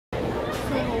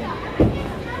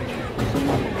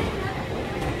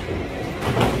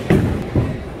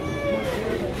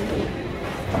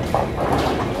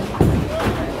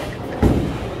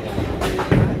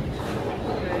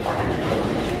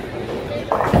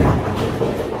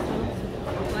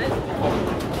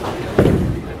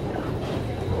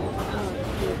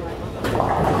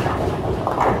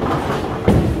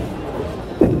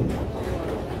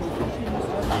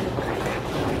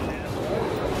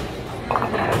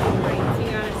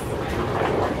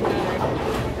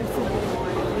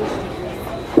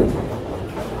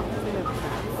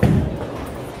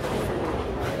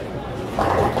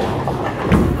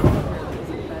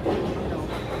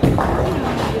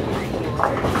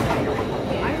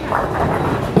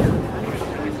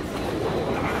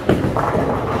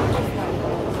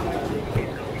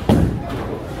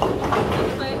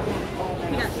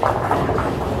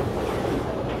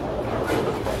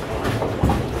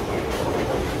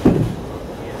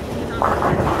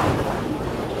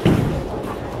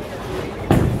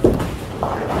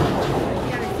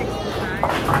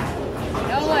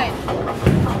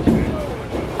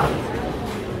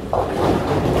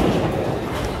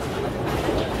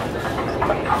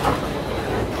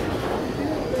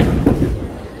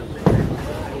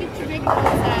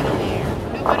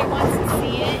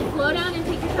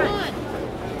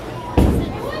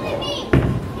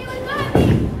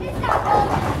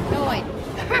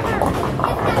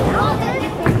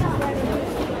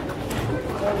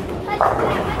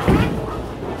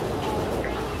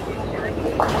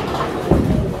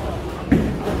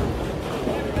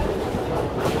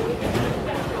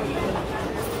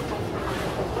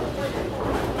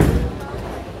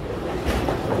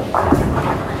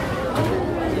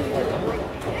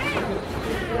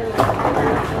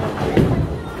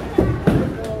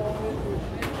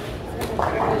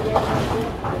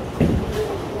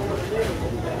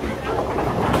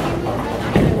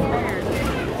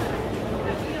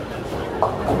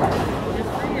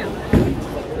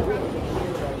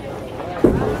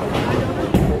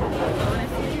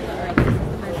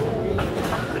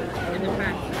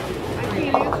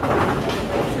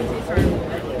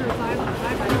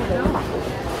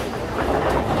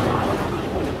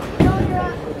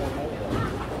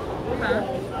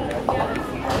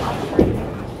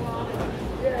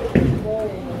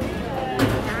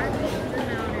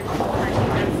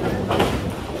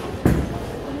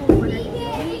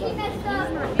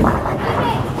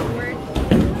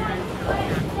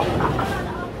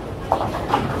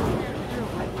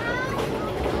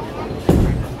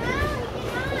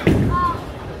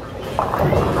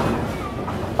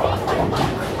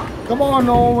Come on,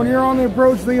 Nolan. When you're on the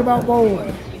approach, think about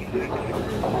bowling.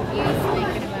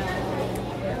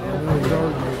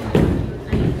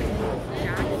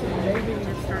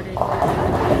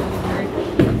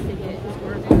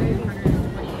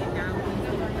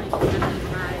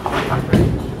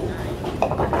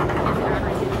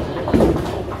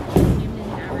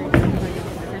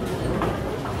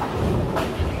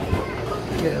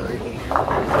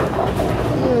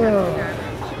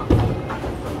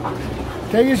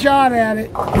 Take a shot at it.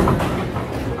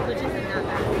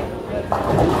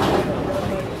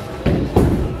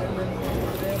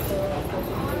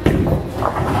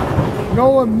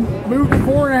 Nolan, move to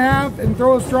 4.5 and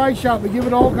throw a strike shot, but give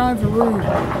it all kinds of room.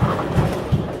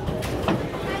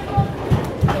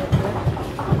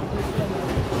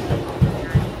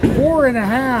 Four and a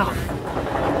half.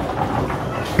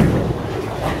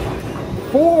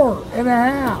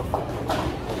 4.5.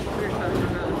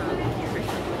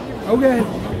 Okay.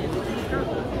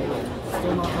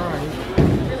 Still not right.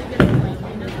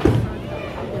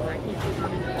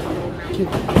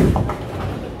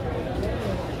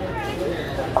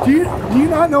 Do you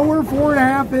not know where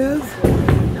 4.5 is?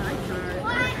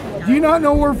 Do you not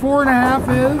know where 4.5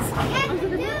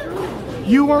 is?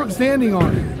 You weren't standing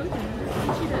on it.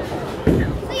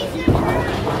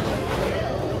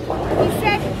 He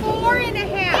said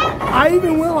 4.5. I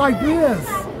even went like this.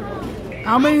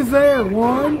 How many is there?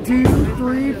 1, 2,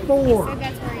 3, 4. So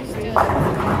that's where he stood. 1,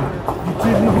 2,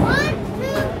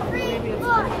 3,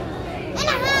 4.5.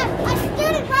 I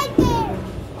stood it right there.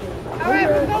 Alright,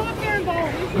 we'll go up there and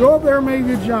bowl. Go up there and make a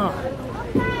good shot.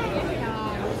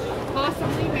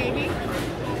 Possibly, maybe.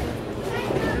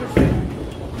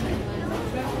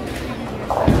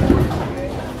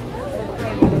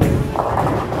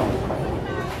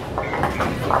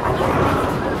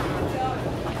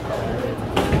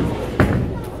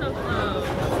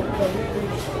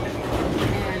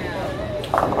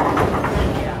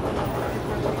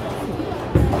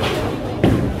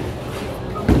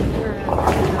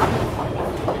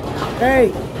 Hey,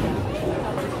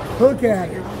 look at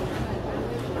it.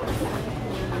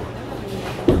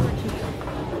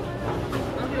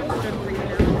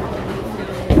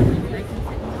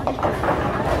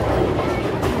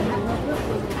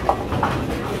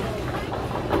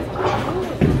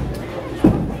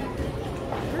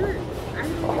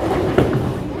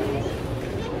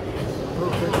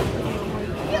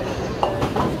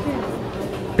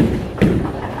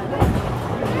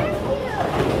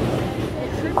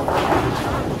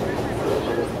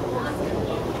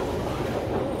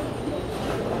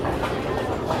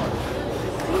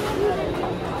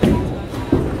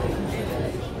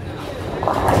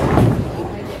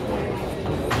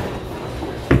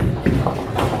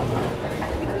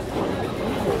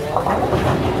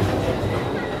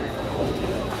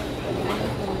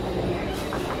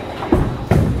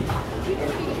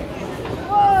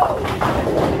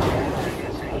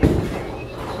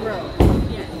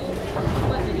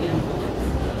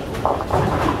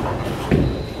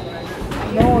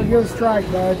 No one give a strike,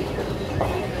 bud.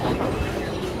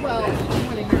 Well, I'm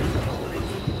gonna hear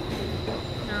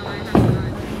no, I have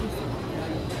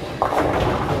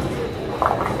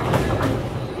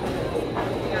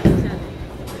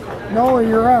not. Nolan,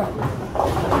 you're up.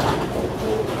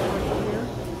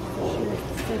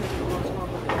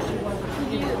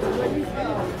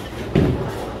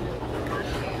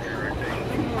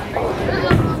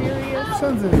 Your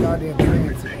son's in a goddamn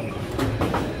trance.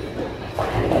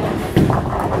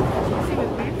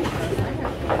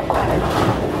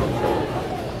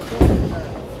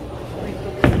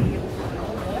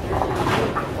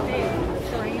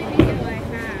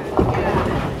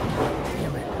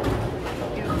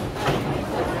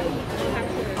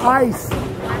 Ice.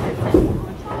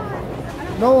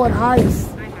 Nolan, ice.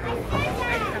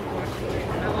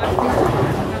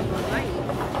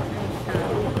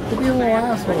 Could be a little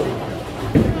asshole.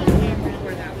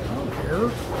 I don't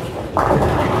care.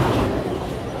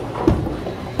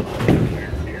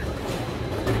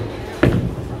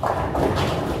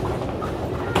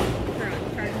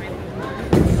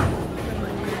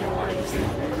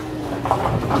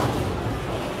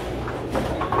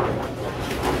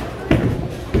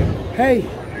 Hey,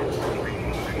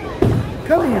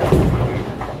 come here.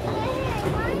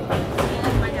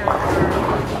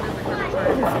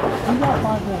 You got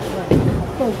 5 minutes left.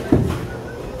 Focus.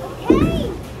 Hey!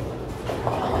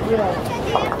 Yeah,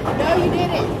 No, you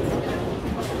didn't.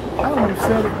 I almost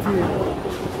said it too.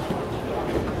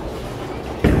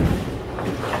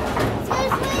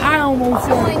 I almost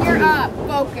said it Nolan, you're too. up.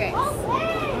 Focus.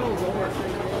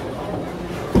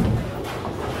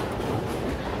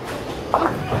 I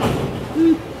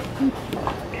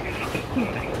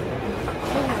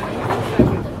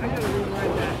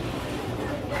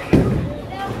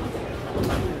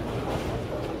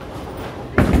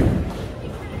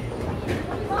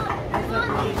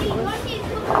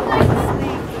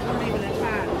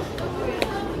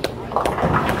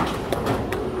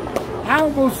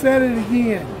almost said it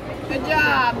again. Good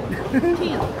job.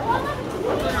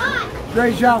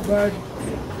 Great shot, bud.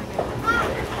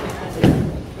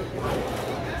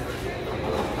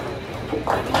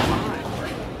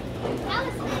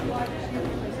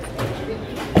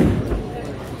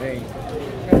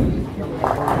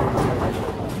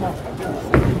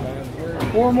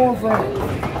 Four more frames.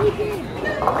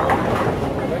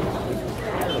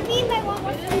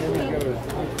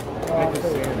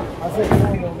 I said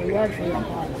four more, but we actually have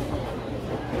five.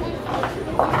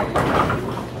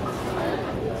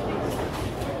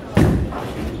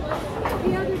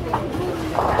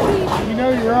 You know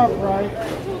you're up, right?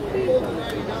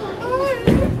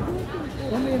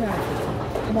 Let me in action.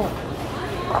 Come on.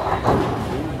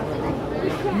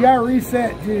 You got to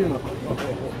reset too.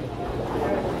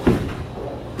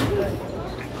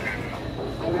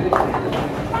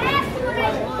 That's what I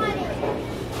wanted.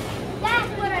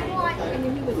 That's what I wanted.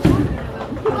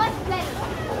 Much better.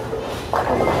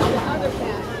 The other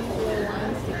cat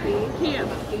wants to feed. Cam,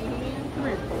 feeding him. Come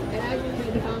here. And I just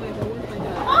made the comment, but where's my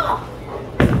dog? Oh!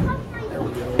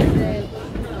 And then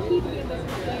keep him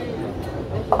upstairs.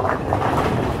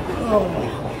 Oh.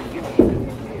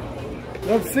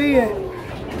 Let's see it.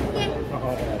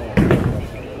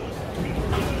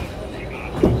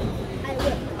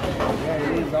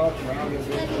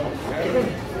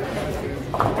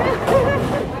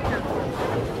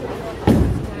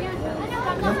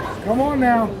 Come on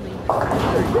now.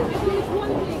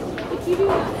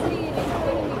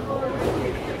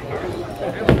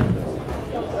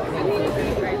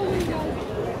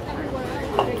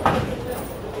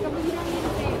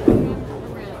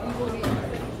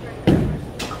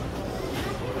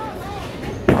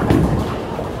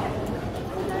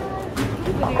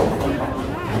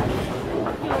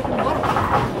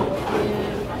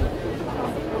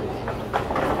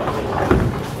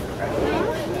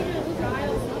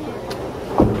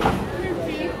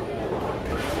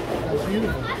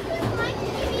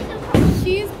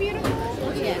 She's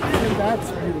beautiful? Yes. That's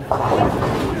beautiful.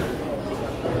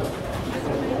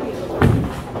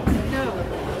 No.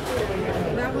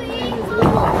 That one is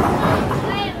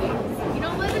you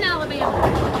don't live in Alabama.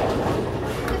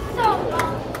 It's so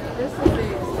long. This is the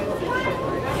expensive shit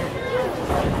right here.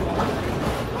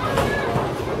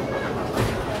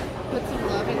 Put some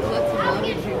luggage, let some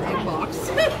luggage in your box.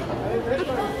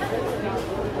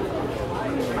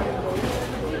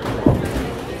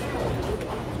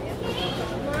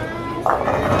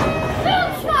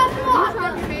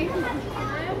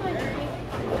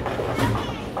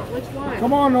 Which one?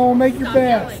 Come on, Nolan, make your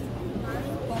best.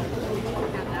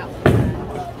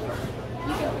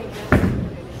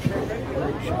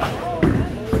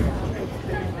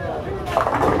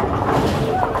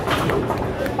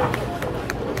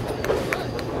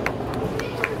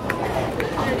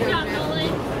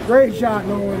 Great shot,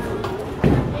 Nolan.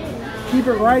 Keep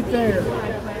it right there.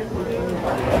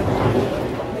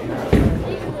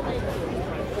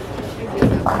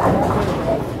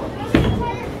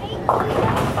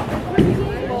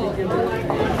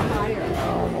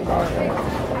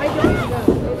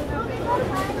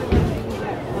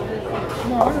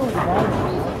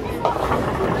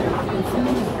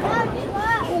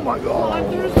 Oh my God. Well, on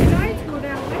Thursday nights, go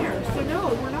down there. So no,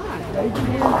 we're not.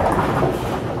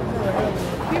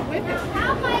 Get with it.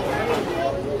 How am I going to do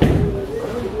it?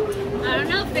 I don't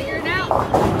know. Figure it out.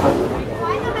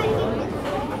 Why am I doing this?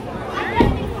 I'm going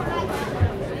to do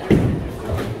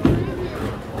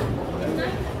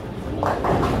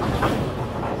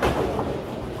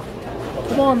it.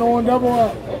 Come on, Nolan, double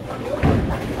up.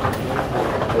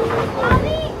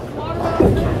 Mommy?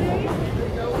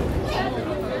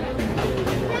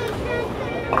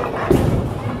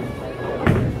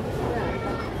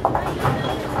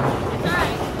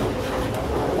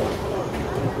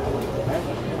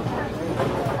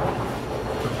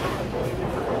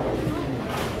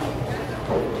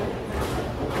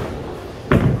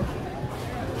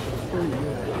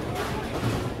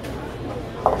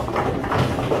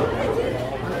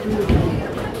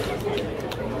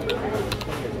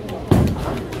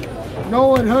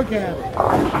 Nolan, hook at it.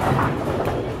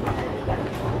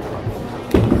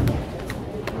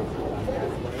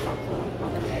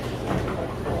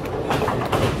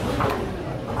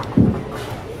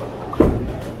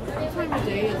 What time of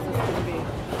day is this going to be?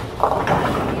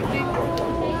 Evening?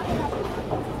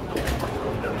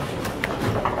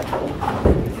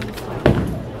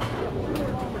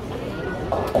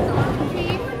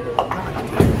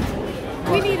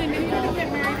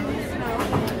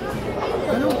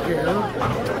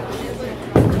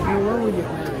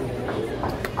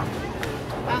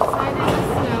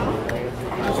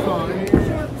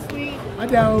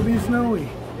 down, it'll be snowy.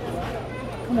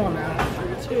 Come on now.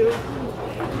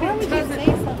 Why would you say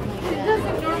something like that? It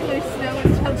doesn't normally snow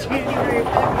until January,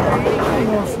 February. It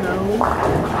won't snow.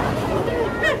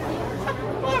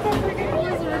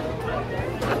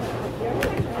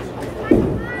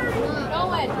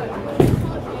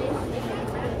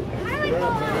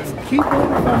 Keep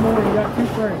moving some more. You got 2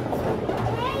 frames.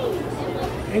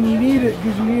 And you need it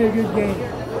because you need a good game.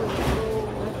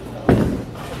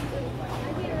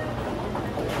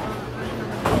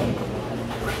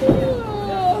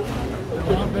 A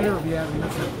lot better if you haven't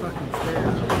missed that fucking stair.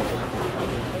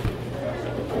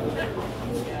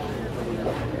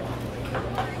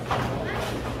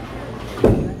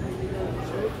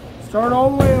 Start all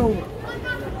the way over.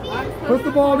 Put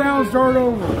the ball down and start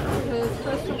over. Because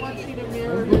Krista wants you to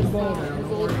mirror Put the his ball phone, down. his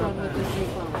Don't old worry phone about with his new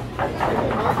phone.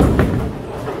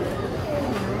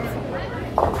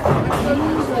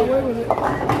 Get away with it.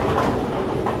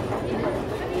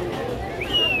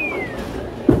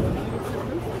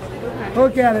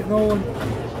 Look at it, Nolan.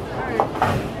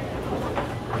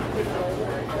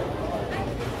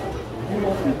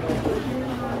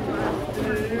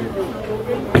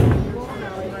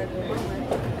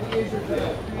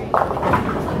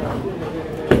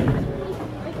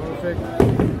 Perfect.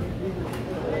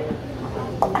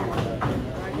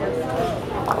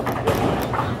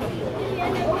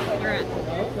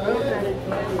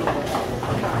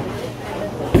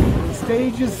 The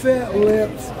stage is set,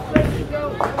 Lips.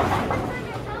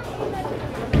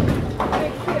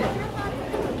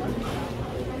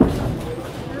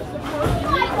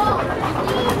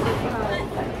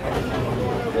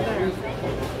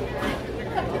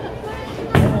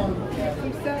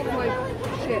 You sound like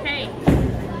shit. Hey,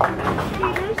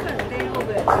 where's that nail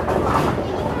that?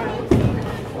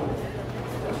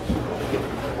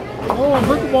 Oh,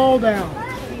 put the ball down.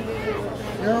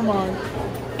 Never mind.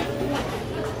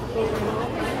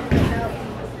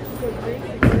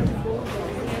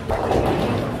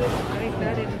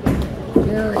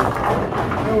 Gary.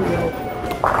 There we go.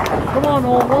 Come on,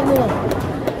 Noel, one more.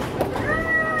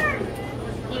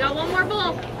 You got one more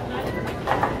ball.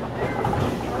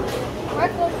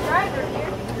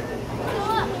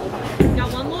 You got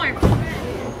one more.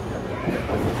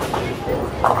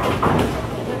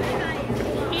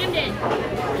 Hand it.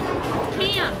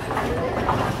 Cam.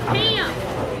 Cam.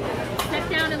 Step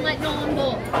down and let Nolan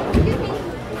bowl.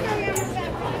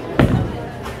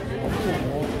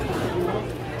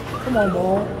 Come on,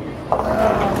 ball.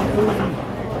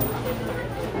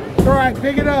 It's all right,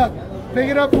 pick it up. Pick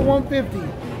it up for 150.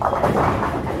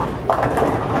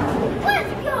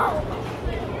 Let's go.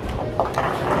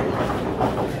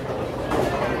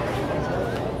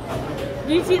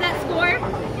 Do you see that score?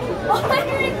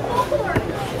 104.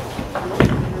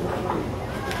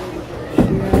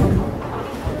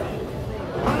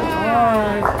 All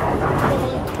right.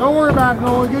 Don't worry about it,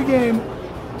 Nolan. Good game.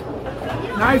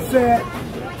 Nice set.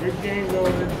 Good game,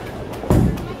 Nolan.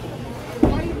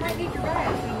 Why you might need your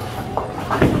bag?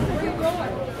 Where are you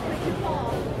going?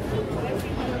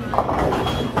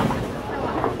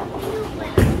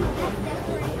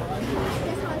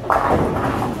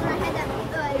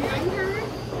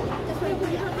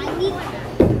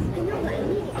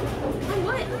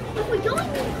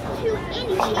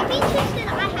 Championships that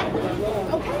I have.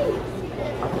 Okay.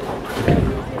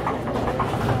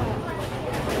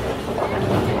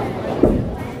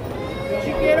 Did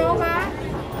you get all that?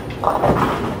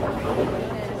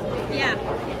 Yeah.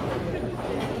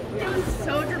 It was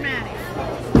so dramatic.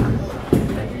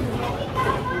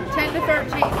 10 to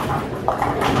 13.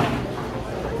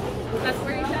 That's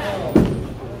where you said.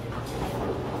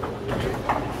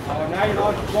 Oh, now you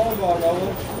lost the ball,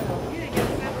 Nolan.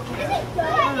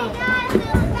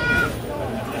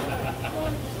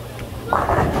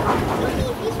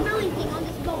 He's smelling thing on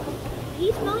this ball.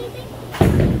 He's smelling thing?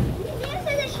 Nana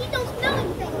says that she don't smell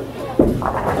anything on the ball.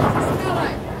 What's it smell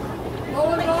like?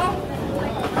 Rolling ball?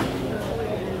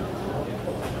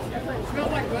 Smell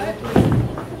like what?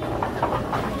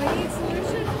 Cleaning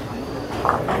solution?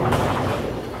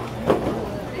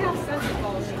 They have scented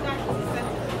balls. She's actually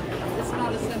scented. It's not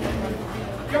a scented one.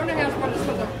 Jonah has one that's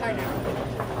with a pineapple.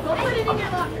 Go put it in your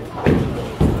locker.